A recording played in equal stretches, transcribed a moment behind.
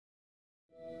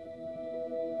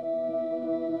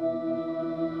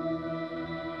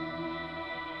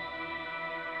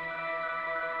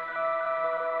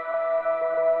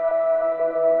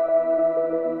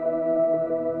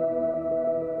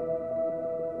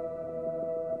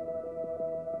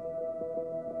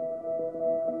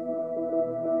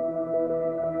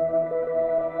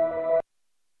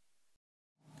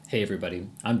Hey everybody,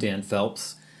 I'm Dan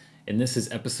Phelps, and this is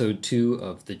episode 2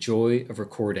 of The Joy of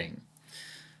Recording.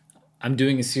 I'm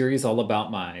doing a series all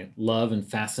about my love and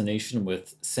fascination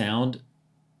with sound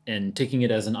and taking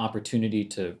it as an opportunity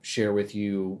to share with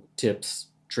you tips,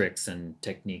 tricks, and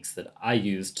techniques that I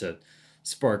use to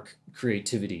spark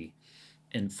creativity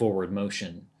and forward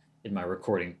motion in my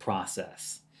recording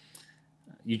process.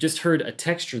 You just heard a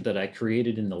texture that I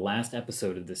created in the last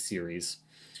episode of this series,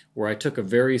 where I took a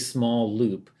very small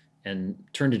loop and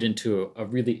turned it into a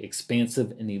really expansive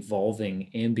and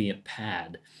evolving ambient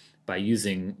pad by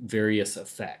using various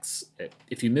effects.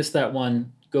 If you missed that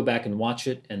one, go back and watch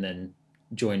it and then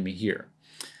join me here.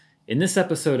 In this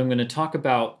episode, I'm going to talk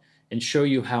about and show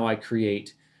you how I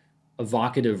create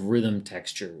evocative rhythm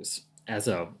textures as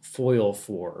a foil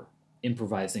for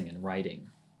improvising and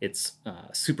writing. It's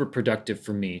super productive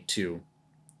for me to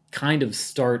kind of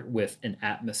start with an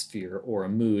atmosphere or a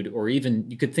mood, or even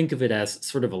you could think of it as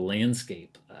sort of a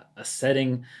landscape, a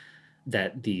setting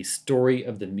that the story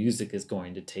of the music is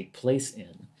going to take place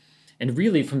in. And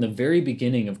really, from the very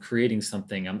beginning of creating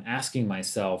something, I'm asking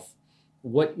myself,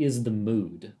 what is the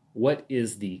mood? What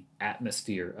is the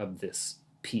atmosphere of this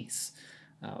piece?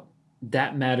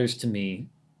 That matters to me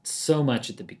so much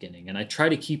at the beginning. And I try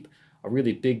to keep a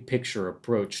really big picture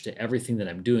approach to everything that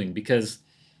I'm doing, because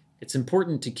it's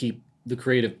important to keep the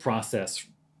creative process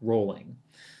rolling.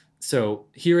 So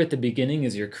here at the beginning,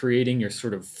 as you're creating your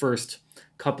sort of first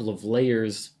couple of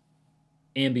layers,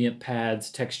 ambient pads,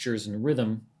 textures, and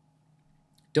rhythm,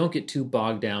 don't get too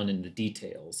bogged down in the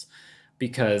details,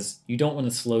 because you don't want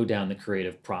to slow down the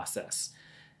creative process.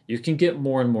 You can get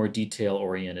more and more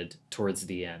detail-oriented towards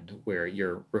the end, where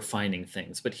you're refining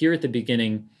things. But here at the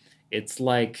beginning, it's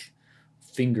like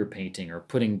finger painting or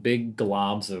putting big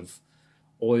globs of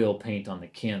oil paint on the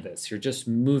canvas. You're just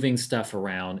moving stuff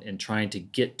around and trying to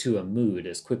get to a mood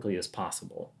as quickly as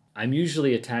possible. I'm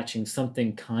usually attaching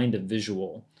something kind of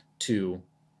visual to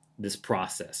this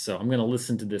process. So I'm going to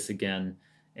listen to this again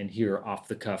and hear off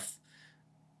the cuff,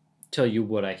 tell you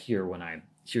what I hear when I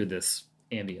hear this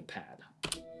ambient pad.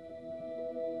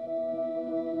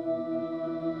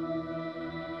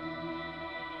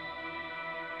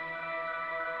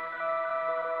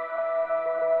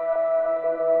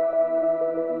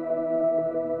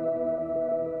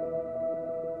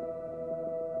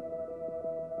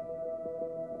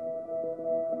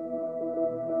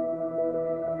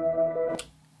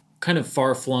 Kind of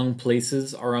far-flung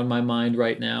places are on my mind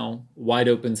right now. Wide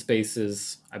open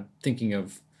spaces. I'm thinking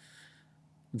of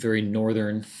very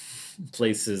northern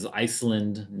places,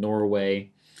 Iceland, Norway.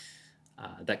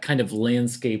 That kind of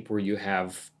landscape where you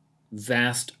have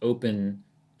vast open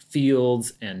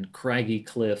fields and craggy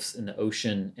cliffs in the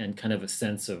ocean and kind of a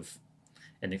sense of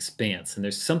an expanse. And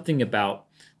there's something about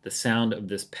the sound of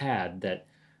this pad that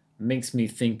makes me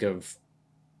think of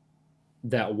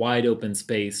that wide open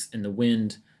space and the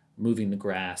wind moving the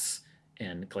grass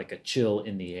and like a chill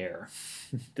in the air.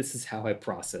 This is how I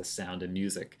process sound and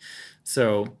music.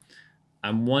 So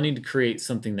I'm wanting to create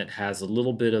something that has a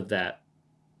little bit of that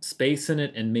space in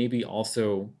it, and maybe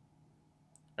also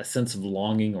a sense of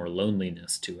longing or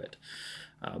loneliness to it.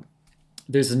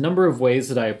 There's a number of ways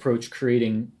that I approach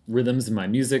creating rhythms in my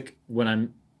music. When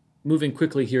I'm moving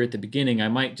quickly here at the beginning, I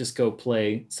might just go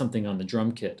play something on the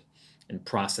drum kit and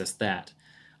process that.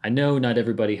 I know not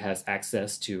everybody has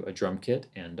access to a drum kit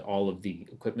and all of the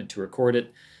equipment to record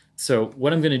it. So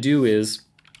what I'm going to do is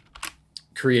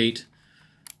create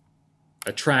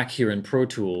a track here in Pro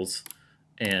Tools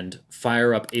and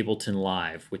fire up Ableton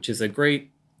Live, which is a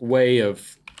great way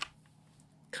of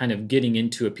kind of getting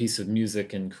into a piece of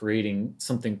music and creating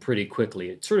something pretty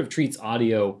quickly. It sort of treats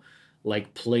audio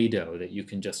like Play-Doh that you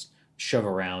can just shove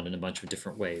around in a bunch of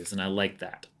different ways, and I like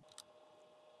that.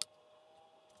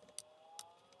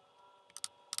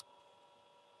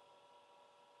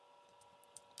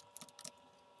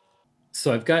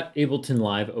 So I've got Ableton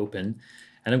Live open,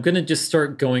 and I'm going to just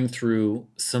start going through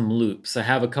some loops. I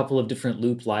have a couple of different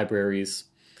loop libraries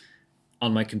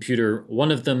on my computer.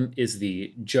 One of them is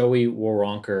the Joey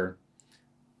Waronker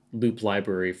loop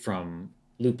library from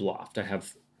Looploft. I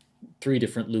have 3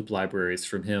 different loop libraries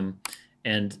from him,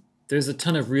 and there's a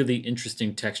ton of really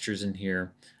interesting textures in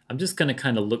here. I'm just going to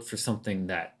kind of look for something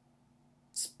that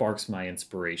sparks my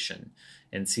inspiration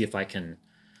and see if I can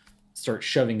start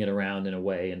shoving it around in a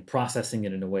way and processing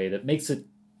it in a way that makes it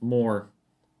more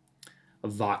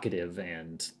evocative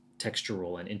and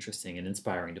textural and interesting and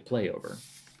inspiring to play over.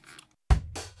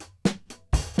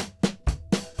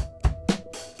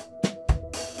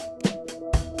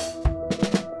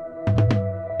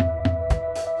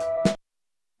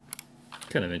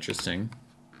 Kind of interesting.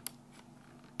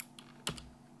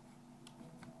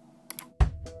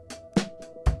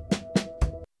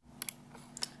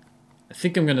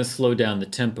 think I'm going to slow down the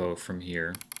tempo from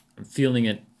here. I'm feeling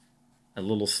it a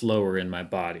little slower in my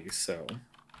body, so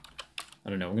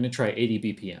I don't know. I'm going to try 80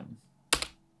 BPM.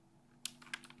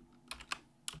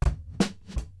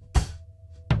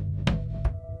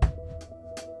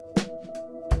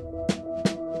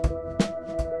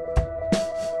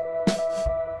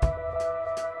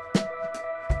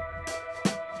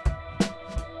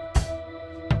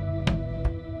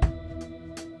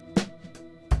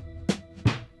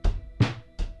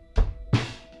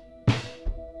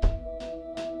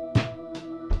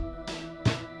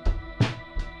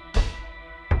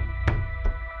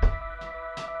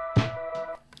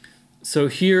 So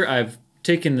here I've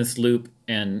taken this loop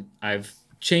and I've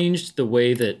changed the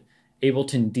way that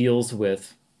Ableton deals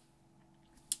with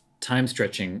time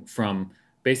stretching from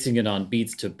basing it on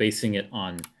beats to basing it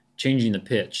on changing the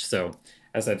pitch. So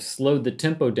as I've slowed the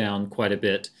tempo down quite a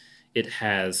bit, it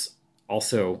has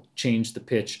also changed the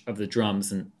pitch of the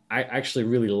drums. And I actually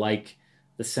really like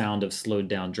the sound of slowed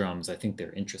down drums. I think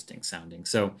they're interesting sounding.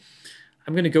 So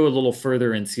I'm going to go a little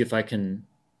further and see if I can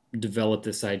develop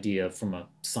this idea from a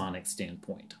sonic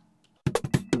standpoint.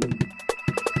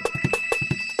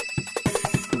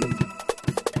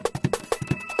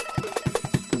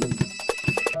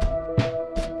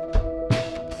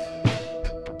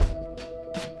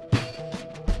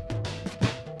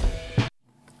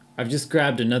 I've just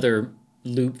grabbed another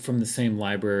loop from the same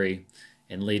library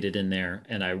and laid it in there,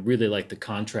 and I really like the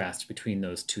contrast between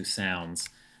those two sounds.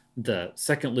 The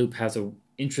second loop has an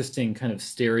interesting kind of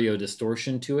stereo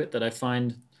distortion to it that I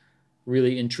find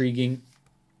really intriguing.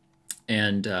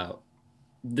 And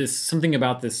something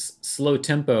about this slow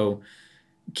tempo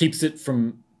keeps it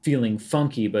from feeling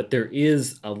funky, but there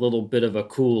is a little bit of a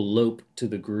cool lope to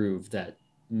the groove that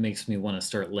makes me want to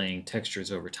start laying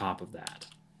textures over top of that.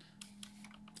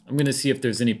 I'm going to see if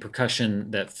there's any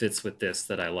percussion that fits with this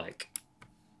that I like.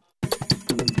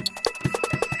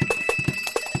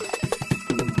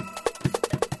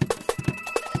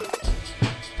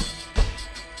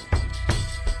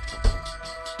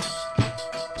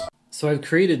 So I've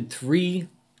created 3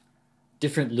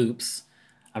 different loops.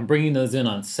 I'm bringing those in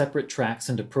on separate tracks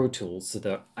into Pro Tools so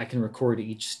that I can record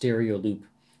each stereo loop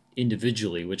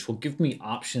individually, which will give me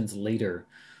options later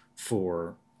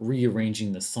for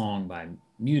rearranging the song by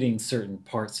muting certain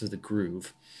parts of the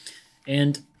groove.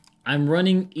 And I'm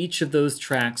running each of those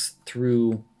tracks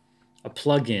through a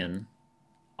plugin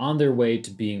on their way to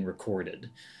being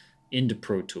recorded into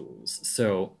Pro Tools.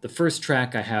 So the first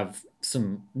track, I have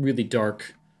some really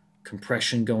dark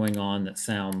compression going on that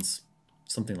sounds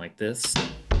something like this.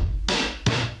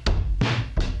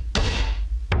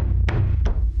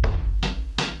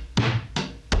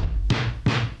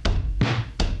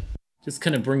 Just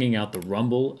kind of bringing out the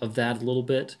rumble of that a little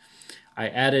bit. I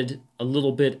added a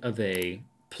little bit of a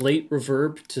plate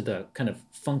reverb to the kind of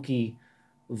funky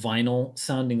vinyl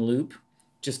sounding loop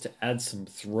just to add some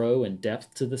throw and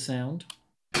depth to the sound.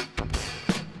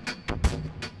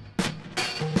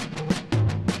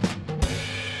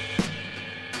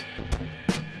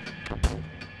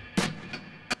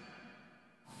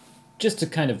 Just to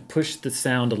kind of push the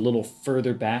sound a little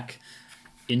further back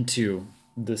into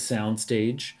the sound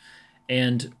stage.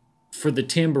 And for the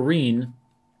tambourine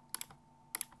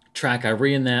track, I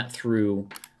ran that through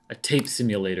a tape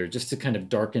simulator just to kind of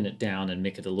darken it down and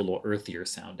make it a little earthier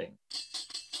sounding.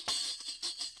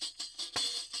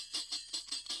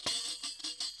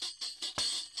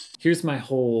 Here's my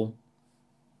whole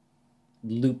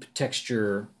loop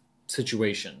texture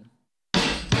situation.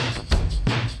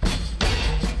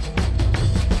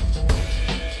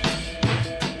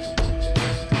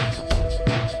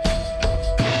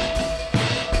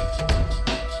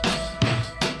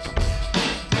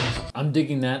 I'm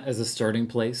digging that as a starting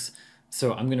place,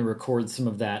 so I'm going to record some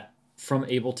of that from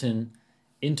Ableton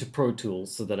into Pro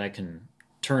Tools so that I can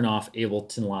turn off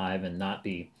Ableton Live and not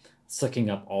be sucking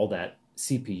up all that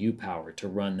CPU power to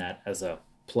run that as a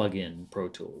plug-in Pro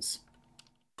Tools.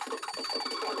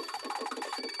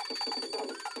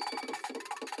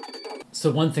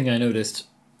 So one thing I noticed,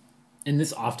 and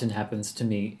this often happens to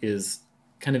me, is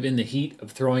kind of in the heat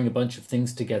of throwing a bunch of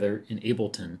things together in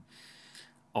Ableton,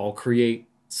 I'll create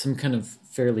some kind of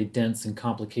fairly dense and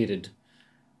complicated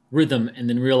rhythm and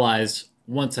then realize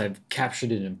once I've captured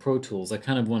it in Pro Tools, I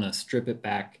kind of want to strip it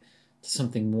back to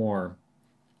something more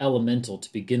elemental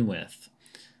to begin with.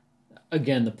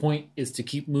 Again, the point is to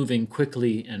keep moving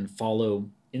quickly and follow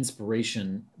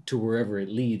inspiration to wherever it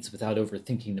leads without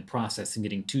overthinking the process and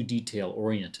getting too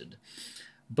detail-oriented.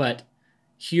 But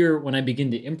here, when I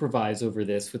begin to improvise over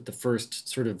this with the first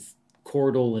sort of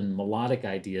chordal and melodic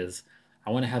ideas, I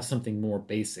want to have something more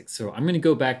basic. So I'm going to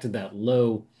go back to that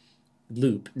low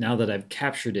loop now that I've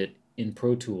captured it in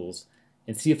Pro Tools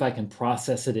and see if I can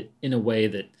process it in a way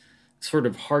that sort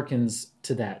of harkens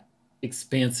to that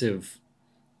expansive,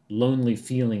 lonely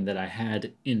feeling that I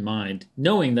had in mind,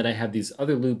 knowing that I have these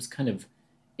other loops kind of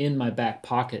in my back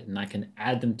pocket and I can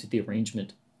add them to the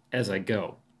arrangement as I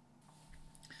go.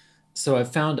 So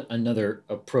I've found another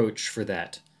approach for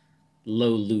that low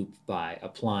loop by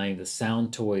applying the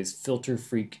Sound Toys Filter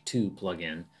Freak 2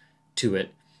 plugin to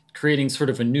it, creating sort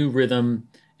of a new rhythm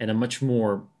and a much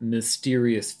more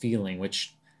mysterious feeling,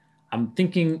 which I'm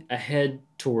thinking ahead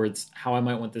towards how I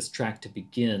might want this track to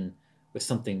begin with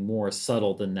something more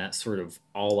subtle than that sort of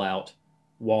all-out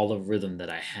wall of rhythm that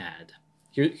I had.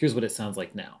 Here's what it sounds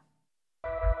like now.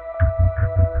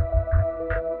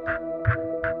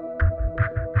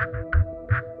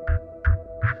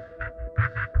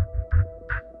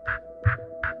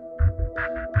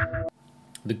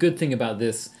 The good thing about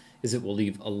this is it will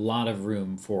leave a lot of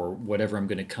room for whatever I'm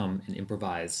going to come and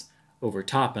improvise over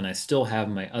top, and I still have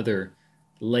my other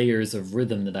layers of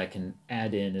rhythm that I can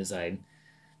add in as I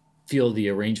feel the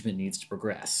arrangement needs to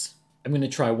progress. I'm going to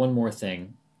try one more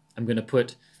thing. I'm going to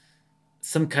put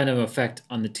some kind of effect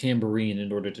on the tambourine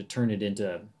in order to turn it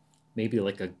into maybe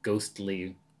like a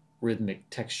ghostly rhythmic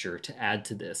texture to add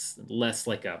to this, less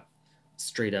like a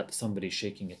straight up somebody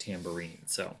shaking a tambourine.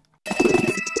 So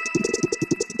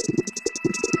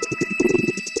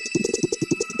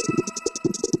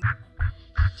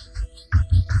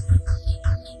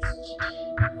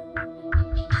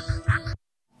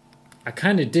I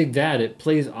kind of dig that. It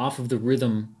plays off of the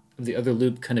rhythm of the other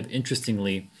loop kind of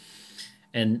interestingly.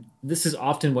 And this is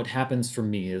often what happens for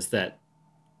me, is that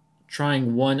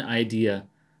trying one idea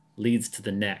leads to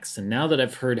the next. And now that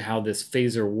I've heard how this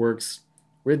phaser works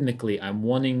rhythmically, I'm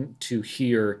wanting to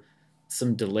hear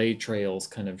some delay trails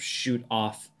kind of shoot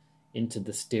off into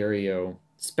the stereo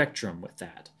spectrum with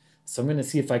that. So I'm going to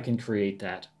see if I can create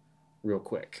that real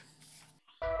quick.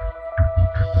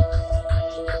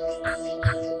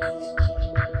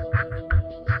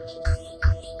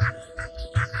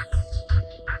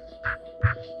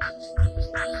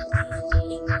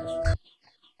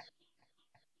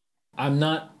 I'm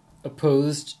not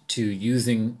opposed to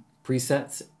using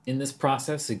presets in this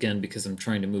process, again, because I'm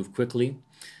trying to move quickly.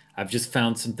 I've just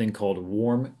found something called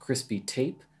Warm Crispy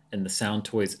Tape in the Sound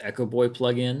Toys Echo Boy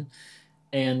plugin,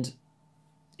 and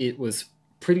it was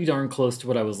pretty darn close to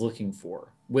what I was looking for.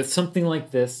 With something like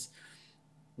this,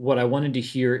 what I wanted to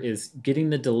hear is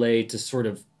getting the delay to sort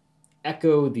of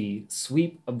echo the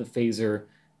sweep of the phaser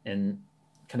and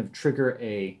kind of trigger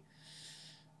a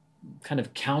kind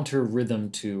of counter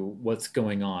rhythm to what's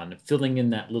going on, filling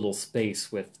in that little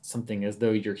space with something as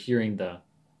though you're hearing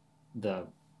the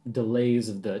delays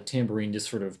of the tambourine just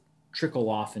sort of trickle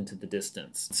off into the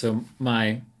distance. So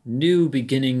my new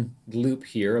beginning loop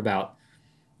here, about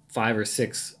 5 or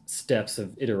 6 steps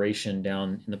of iteration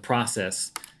down in the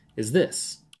process, is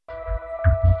this.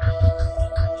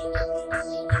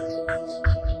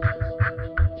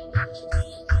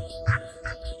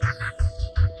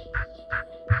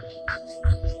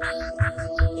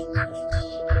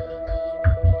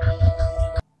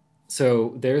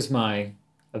 So there's my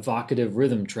evocative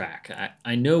rhythm track.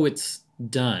 I know it's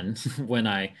done when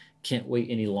I can't wait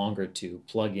any longer to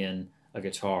plug in a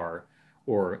guitar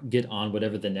or get on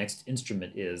whatever the next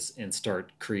instrument is and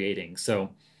start creating. So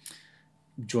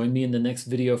join me in the next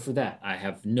video for that. I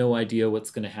have no idea what's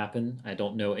going to happen. I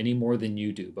don't know any more than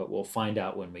you do, but we'll find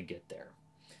out when we get there.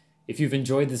 If you've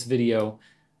enjoyed this video,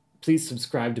 please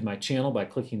subscribe to my channel by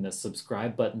clicking the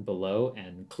subscribe button below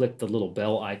and click the little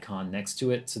bell icon next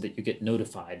to it so that you get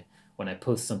notified when I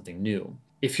post something new.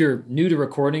 If you're new to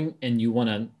recording and you want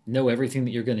to know everything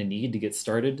that you're going to need to get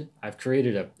started, I've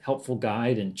created a helpful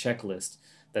guide and checklist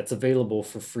that's available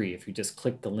for free if you just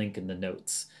click the link in the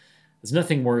notes. There's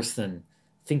nothing worse than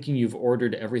thinking you've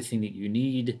ordered everything that you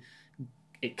need.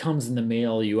 It comes in the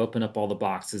mail, you open up all the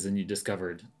boxes and you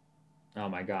discovered, oh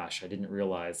my gosh, I didn't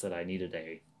realize that I needed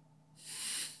a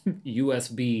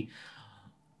USB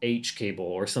H cable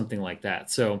or something like that.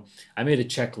 So I made a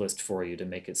checklist for you to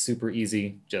make it super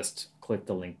easy. Just click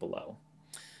the link below.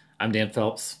 I'm Dan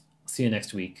Phelps. See you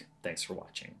next week. Thanks for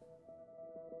watching.